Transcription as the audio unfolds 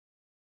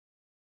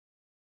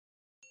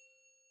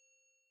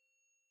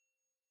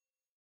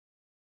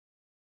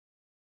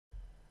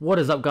What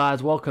is up,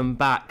 guys? Welcome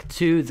back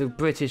to the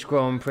British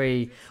Grand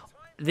Prix.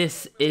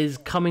 This is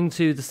coming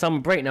to the summer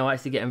break now,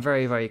 actually getting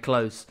very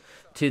close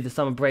to the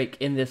summer break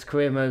in this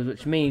career mode,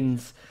 which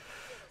means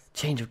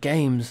change of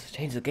games.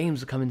 Change of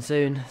games are coming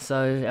soon.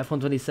 So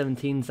F1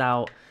 2017's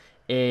out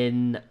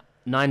in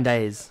 9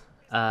 days,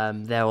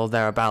 there or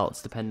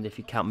thereabouts, depending if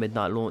you count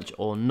midnight launch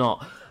or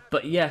not.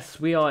 But yes,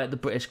 we are at the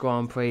British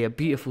Grand Prix, a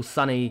beautiful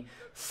sunny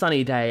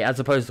day, as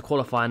opposed to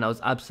qualifying that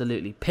was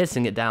absolutely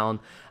pissing it down.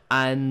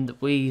 And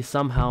we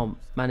somehow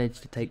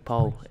managed to take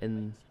pole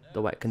in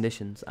the wet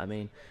conditions. I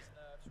mean,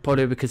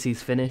 probably because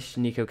he's finished,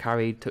 Nico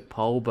Carey took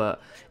pole,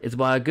 but it's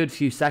by a good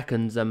few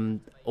seconds.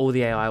 All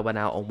the AI went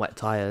out on wet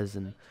tyres,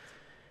 and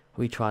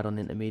we tried on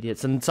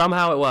intermediates, and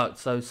somehow it worked.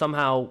 So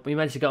somehow we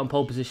managed to get on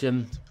pole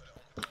position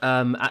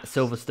at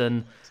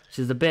Silverstone, which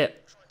is a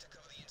bit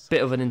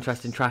of an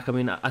interesting track. I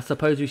mean, I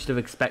suppose we should have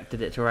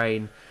expected it to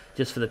rain,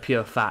 just for the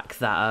pure fact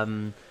that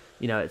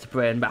you know, it's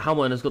Britain. But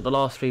Hamilton has got the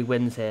last 3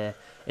 wins here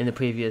in the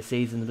previous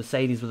season. The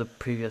Mercedes were the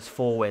previous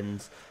 4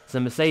 wins. So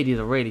Mercedes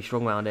are really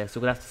strong around here.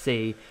 So we're going to have to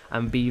see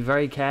and be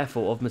very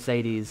careful of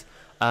Mercedes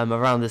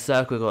around the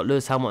circle. We've got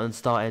Lewis Hamilton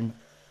starting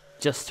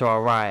just to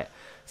our right.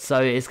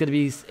 So it's going to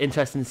be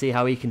interesting to see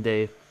how he can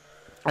do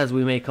as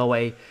we make our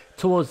way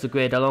towards the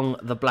grid along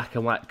the black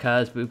and white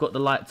curves. But we've got the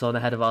lights on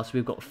ahead of us.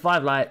 We've got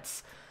 5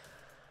 lights.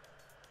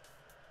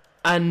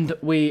 And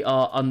we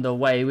are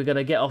underway. We're going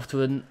to get off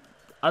to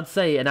I'd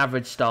say an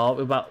average start.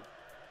 We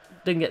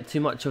didn't get too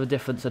much of a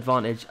difference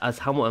advantage as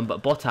Hamilton,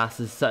 but Bottas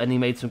has certainly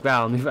made some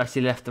ground. We've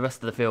actually left the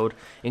rest of the field,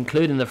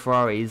 including the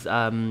Ferraris,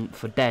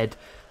 for dead.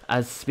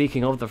 As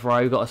speaking of the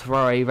Ferrari, we've got a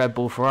Ferrari, Red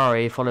Bull,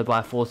 Ferrari, followed by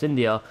a Force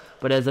India.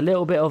 But there's a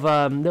little bit of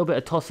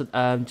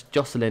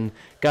jostling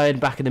going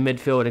back in the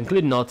midfield,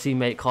 including our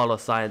teammate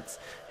Carlos Sainz,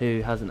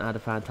 who hasn't had a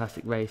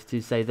fantastic race to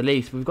say the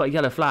least. We've got a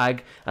yellow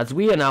flag as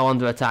we are now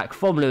under attack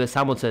from Lewis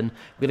Hamilton.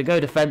 We're going to go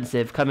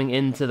defensive coming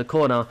into the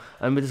corner,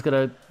 and we're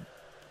going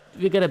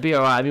to be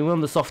alright. I mean, we're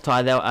on the soft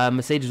tyre there,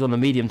 Mercedes on the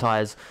medium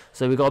tyres,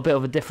 so we've got a bit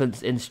of a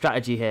difference in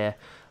strategy here.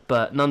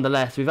 But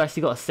nonetheless, we've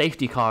actually got a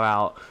safety car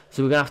out,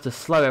 so we're going to have to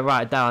slow it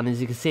right down. As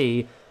you can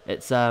see,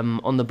 it's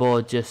on the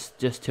board just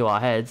to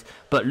our heads.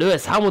 But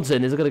Lewis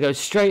Hamilton is going to go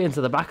straight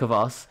into the back of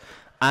us,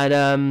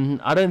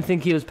 and I don't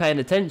think he was paying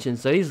attention,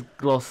 so he's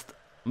lost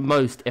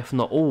most, if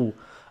not all,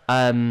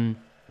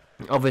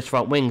 of his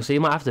front wing. So you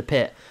might have to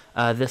pit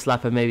this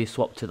lap and maybe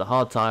swap to the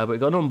hard tyre. But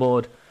we've got an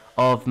onboard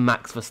of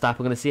Max Verstappen.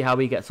 We're going to see how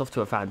he gets off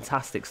to a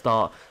fantastic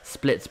start.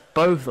 Splits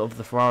both of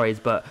the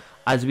Ferraris, but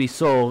as we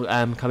saw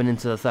coming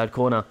into the third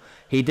corner,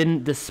 he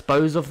didn't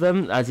dispose of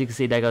them. As you can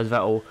see, there goes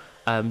Vettel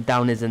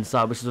down his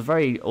inside, which is a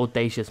very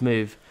audacious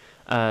move,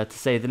 to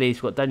say the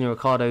least. What Daniel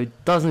Ricciardo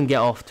doesn't get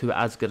off to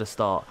as good a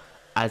start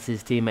as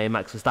his teammate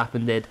Max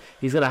Verstappen did.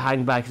 He's going to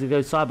hang back. He's going to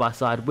go side by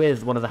side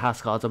with one of the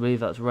Haas cars. I believe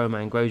that's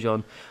Romain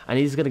Grosjean. And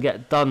he's going to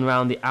get done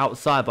around the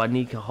outside by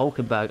Nico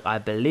Hülkenberg. I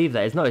believe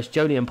that is. No, it's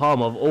Jolyon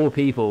Palmer of all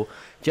people.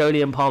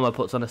 Jolyon Palmer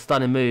puts on a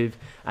stunning move.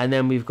 And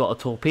then we've got a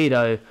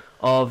torpedo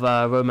of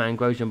Romain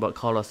Grosjean, but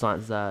Carlos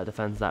Sainz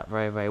defends that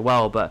very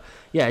well. But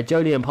yeah,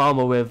 Jolyon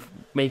Palmer with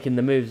making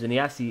the moves, and he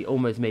actually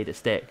almost made it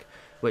stick,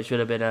 which would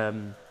have been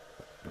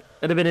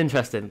it'd have been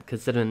interesting,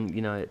 considering,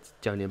 you know, it's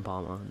Jolyon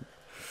Palmer.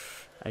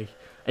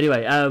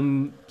 Anyway,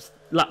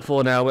 lap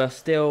 4 now. We're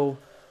still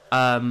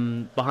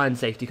behind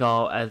safety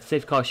car.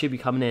 Safety car should be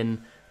coming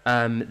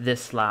in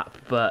this lap,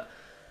 but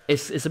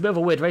it's a bit of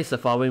a weird race so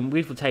far.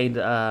 We've retained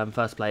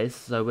first place,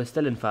 so we're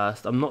still in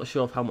first. I'm not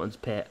sure if Hamilton's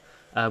pit.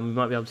 We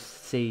might be able to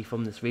see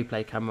from this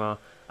replay camera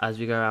as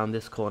we go around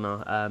this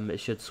corner. It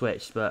should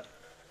switch, but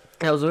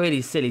it was a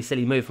really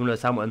silly move from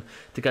Lewis Hamilton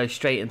to go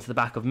straight into the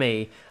back of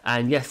me.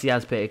 And yes, he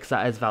has pitted, because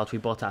that is Valtteri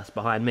Bottas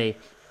behind me.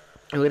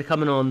 And we're going to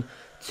come on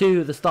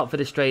to the start for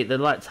this straight. The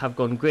lights have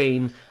gone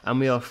green and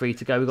we are free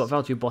to go. We've got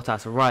Valtteri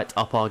Bottas right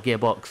up our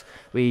gearbox.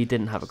 We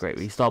didn't have a great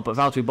restart, but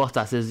Valtteri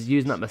Bottas is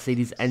using that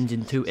Mercedes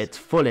engine to its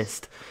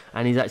fullest,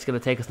 and he's actually going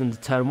to take us into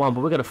turn 1,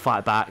 but we're going to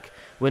fight back.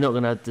 We're not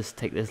going to just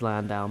take this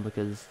land down,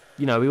 because,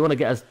 you know, we want to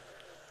get as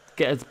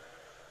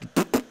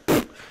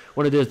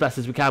want to do as best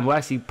as we can. We'll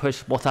actually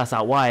push Bottas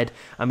out wide,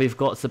 and we've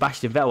got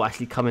Sebastian Vettel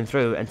actually coming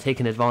through and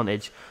taking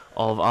advantage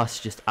of us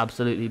just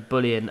absolutely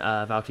bullying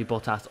Valtteri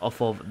Bottas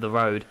off of the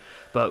road.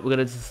 But we're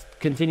going to just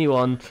continue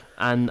on,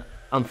 and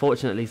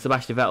unfortunately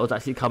Sebastian Vettel is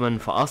actually coming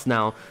for us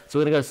now, so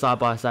we're going to go side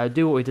by side,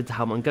 do what we did to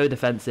Hamilton, go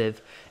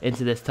defensive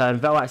into this turn.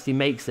 Vettel actually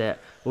makes it,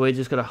 but we're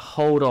just going to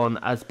hold on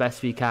as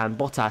best we can.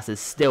 Bottas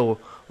is still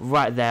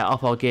right there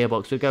up our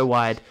gearbox. We'll go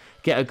wide,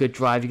 get a good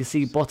drive. You can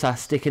see Bottas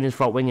sticking his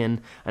front wing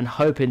in and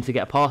hoping to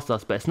get past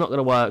us, but it's not going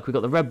to work. We've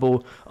got the Red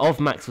Bull of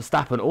Max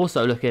Verstappen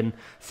also looking,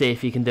 see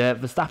if he can do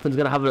it. Verstappen's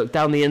going to have a look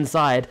down the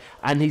inside,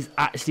 and he's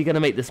actually going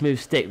to make this move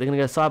stick. They're going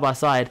to go side by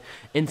side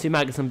into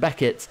Magnussen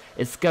Beckett.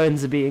 It's going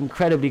to be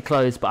incredibly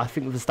close, but I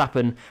think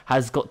Verstappen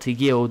has got to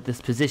yield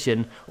this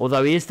position,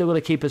 although he is still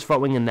going to keep his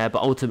front wing in there,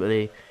 but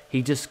ultimately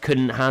he just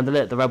couldn't handle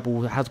it. The Red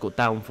Bull has got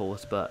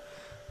downforce, but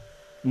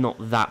not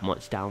that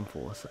much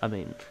downforce. I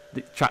mean,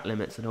 the track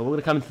limits and all. We're going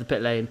to come into the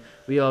pit lane.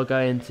 We are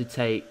going to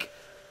take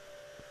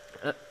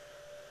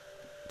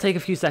take a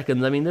few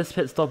seconds. I mean, this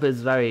pit stop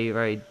is very,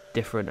 very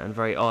different and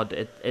very odd.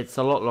 It's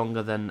a lot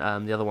longer than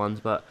the other ones,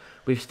 but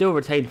we've still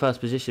retained first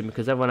position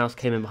because everyone else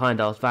came in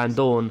behind us. Van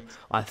Dorn,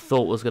 I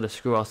thought, was going to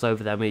screw us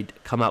over then. We'd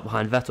come out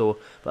behind Vettel,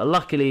 but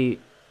luckily,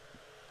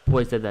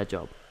 boys did their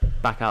job.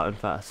 Back out in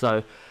first.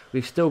 So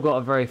we've still got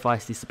a very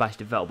feisty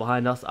Sebastian Vettel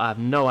behind us. I have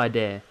no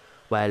idea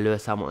where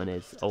Lewis Hamilton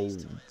is or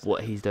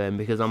what he's doing,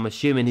 because I'm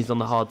assuming he's on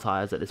the hard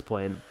tyres at this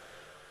point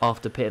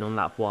after pitting on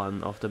lap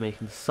 1, after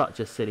making such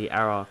a silly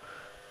error.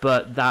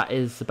 But that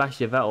is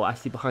Sebastian Vettel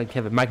actually behind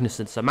Kevin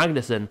Magnussen. So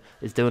Magnussen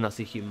is doing us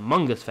a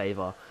humongous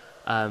favour,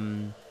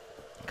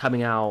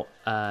 coming out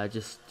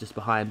just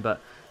behind.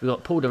 But we've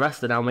got Paul di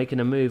Resta now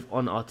making a move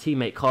on our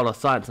teammate Carlos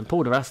Sainz, and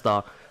Paul di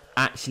Resta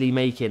actually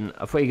making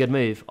a pretty good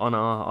move on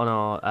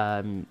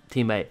our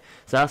teammate.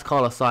 So that's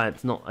Carlos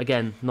Sainz,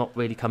 not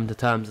really coming to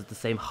terms with the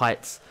same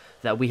heights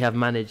that we have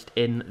managed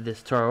in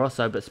this Toro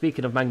Rosso. But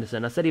speaking of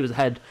Magnussen, I said he was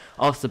ahead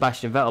of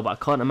Sebastian Vettel, but I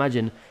can't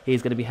imagine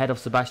he's going to be ahead of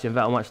Sebastian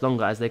Vettel much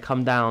longer as they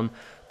come down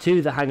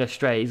to the hangar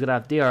straight. He's going to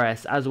have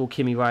DRS, as will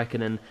Kimi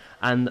Raikkonen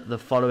and the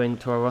following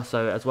Toro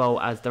Rosso, as well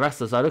as the rest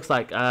of us. So it looks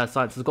like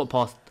Sainz has got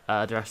past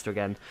di Resta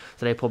again,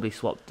 so they probably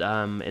swapped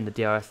in the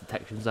DRS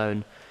detection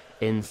zone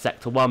in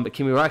Sector 1, but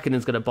Kimi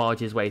Raikkonen's going to barge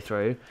his way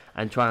through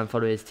and try and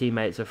follow his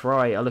teammates. So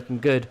Ferrari are looking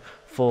good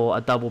for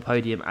a double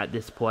podium at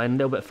this point. A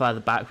little bit further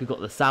back, we've got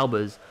the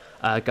Saubers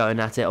going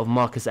at it of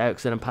Marcus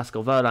Ericsson and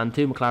Pascal Wehrlein,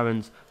 2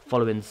 McLarens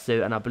following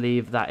suit, and I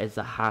believe that is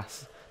a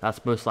Haas.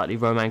 That's most likely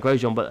Romain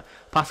Grosjean, but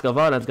Pascal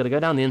Wehrlein's going to go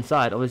down the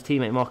inside of his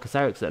teammate Marcus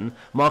Ericsson.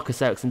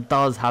 Marcus Ericsson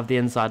does have the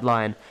inside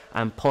line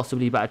and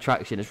possibly better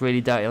traction. It's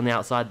really dirty on the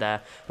outside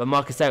there, but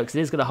Marcus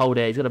Ericsson is going to hold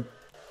it. He's going to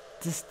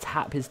just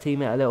tap his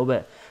teammate a little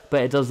bit,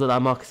 but it does look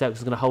like Marcus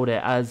Ericsson is going to hold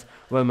it as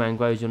Romain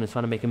Grosjean is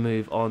trying to make a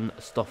move on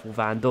Stoffel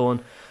Van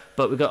Dorn.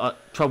 But we've got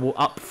trouble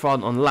up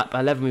front on lap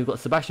 11. We've got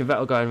Sebastian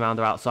Vettel going around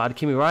our outside,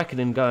 Kimi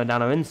Raikkonen going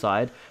down our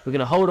inside. We're going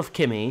to hold off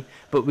Kimi,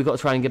 but we've got to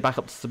try and get back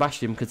up to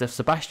Sebastian, because if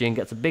Sebastian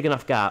gets a big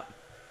enough gap,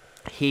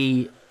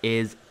 he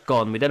is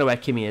gone. We don't know where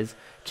Kimi is.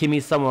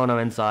 Kimi's somewhere on our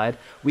inside.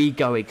 We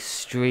go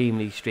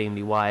extremely,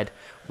 extremely wide.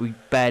 We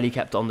barely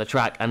kept it on the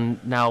track,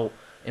 and now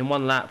in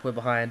one lap we're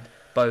behind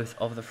both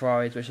of the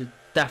Ferraris, which is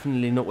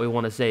definitely not what we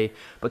want to see.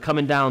 But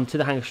coming down to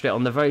the hangar straight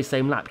on the very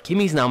same lap,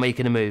 Kimi's now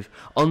making a move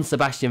on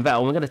Sebastian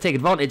Vettel. We're going to take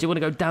advantage. We're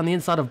going to go down the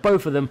inside of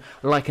both of them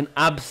like an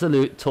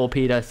absolute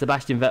torpedo.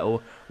 Sebastian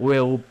Vettel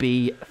will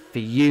be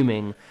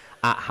fuming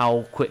at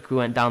how quick we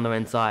went down the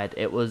inside.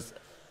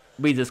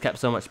 We just kept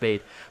so much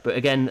speed. But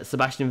again,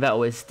 Sebastian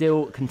Vettel is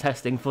still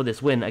contesting for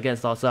this win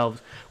against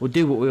ourselves. We'll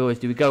do what we always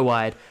do. We go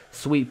wide,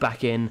 sweep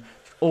back in,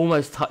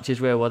 almost touch his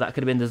rear wheel. That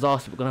could have been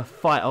disaster. We're going to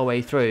fight our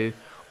way through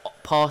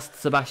past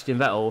Sebastian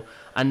Vettel,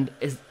 and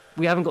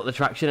we haven't got the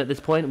traction at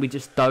this point. We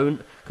just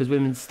don't, because we've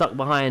been stuck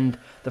behind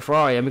the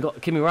Ferrari, and we've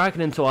got Kimi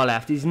Raikkonen to our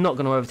left. He's not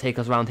going to overtake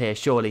us around here.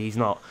 Surely he's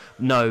not.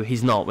 No,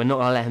 he's not. We're not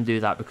going to let him do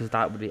that, because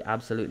that would be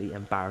absolutely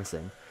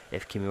embarrassing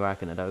if Kimi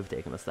Raikkonen had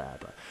overtaken us there.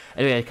 But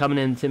anyway, coming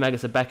into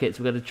Magnussen Beckett,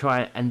 we're going to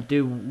try and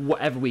do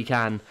whatever we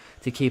can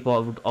to keep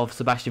of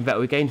Sebastian Vettel.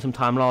 We gained some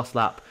time last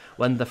lap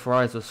when the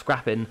Ferraris were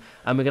scrapping,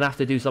 and we're going to have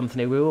to do something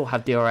here. We will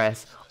have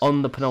DRS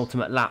on the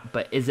penultimate lap,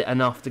 but is it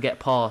enough to get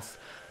past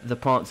the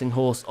prancing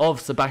horse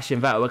of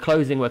Sebastian Vettel? We're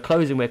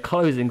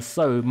closing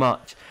so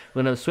much.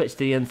 We're going to switch to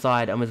the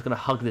inside, and we're just going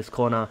to hug this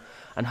corner,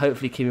 and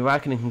hopefully Kimi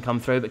Raikkonen can come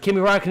through. But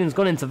Kimi Raikkonen's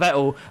gone into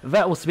Vettel.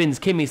 Vettel spins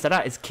Kimi, so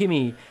that is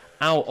Kimi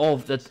out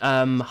of the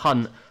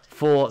hunt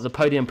for the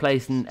podium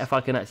place. And if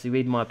I can actually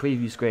read my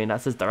preview screen,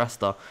 that says di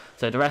Resta.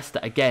 So di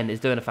Resta again is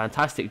doing a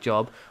fantastic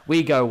job.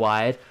 We go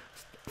wide.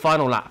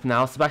 Final lap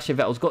now. Sebastian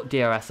Vettel's got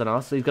DRS on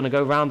us, so he's going to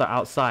go round the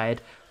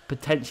outside,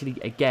 potentially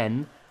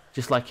again,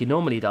 just like he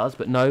normally does.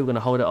 But no, we're going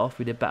to hold it off.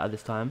 We did better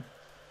this time.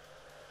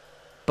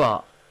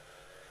 But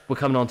we're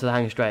coming on to the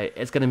hangar straight.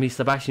 It's going to be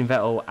Sebastian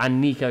Vettel and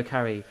Nico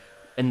Carey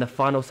in the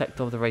final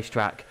sector of the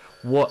racetrack.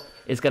 What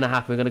is going to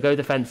happen? We're going to go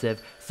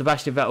defensive.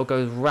 Sebastian Vettel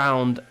goes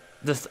round,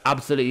 just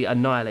absolutely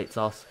annihilates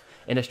us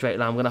in a straight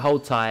line. We're going to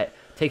hold tight,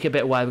 take it a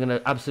bit wide. We're going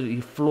to absolutely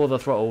floor the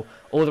throttle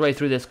all the way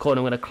through this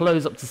corner. We're going to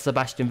close up to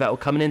Sebastian Vettel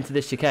coming into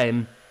this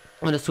chicane.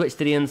 I'm going to switch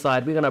to the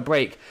inside. We're going to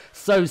brake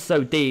so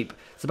deep.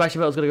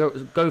 Sebastian Vettel's going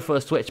to go for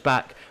a switch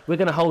back. We're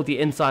going to hold the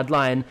inside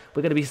line.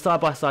 We're going to be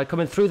side by side,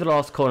 coming through the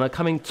last corner,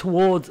 coming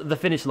towards the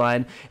finish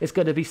line. It's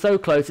going to be so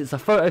close. It's a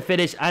photo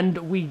finish, and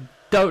we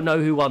don't know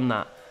who won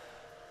that.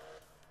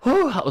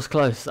 Whew, that was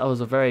close. That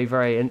was a very,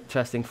 very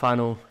interesting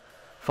final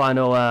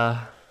part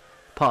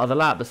of the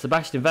lap. But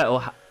Sebastian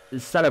Vettel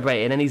is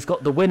celebrating, and he's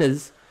got the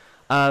winners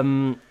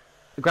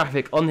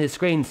graphic on his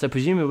screen. So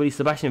presumably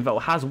Sebastian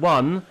Vettel has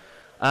won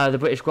the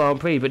British Grand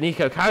Prix. But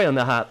Nico Carey, on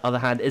the other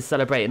hand, is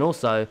celebrating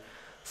also.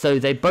 So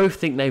they both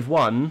think they've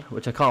won,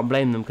 which I can't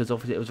blame them, because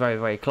obviously it was very,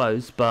 very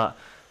close. But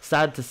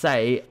sad to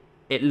say,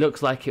 it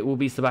looks like it will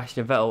be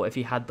Sebastian Vettel if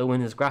he had the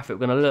winners graphic.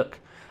 We're going to look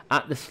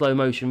at the slow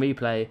motion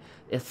replay.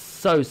 It's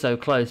so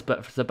close,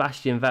 but for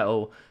Sebastian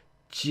Vettel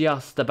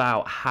just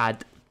about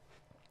had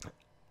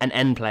an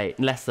end plate,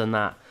 less than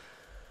that.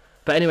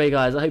 But anyway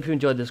guys, I hope you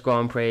enjoyed this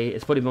Grand Prix.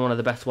 It's probably been one of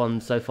the best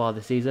ones so far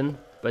this season.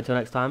 But until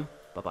next time,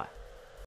 bye bye.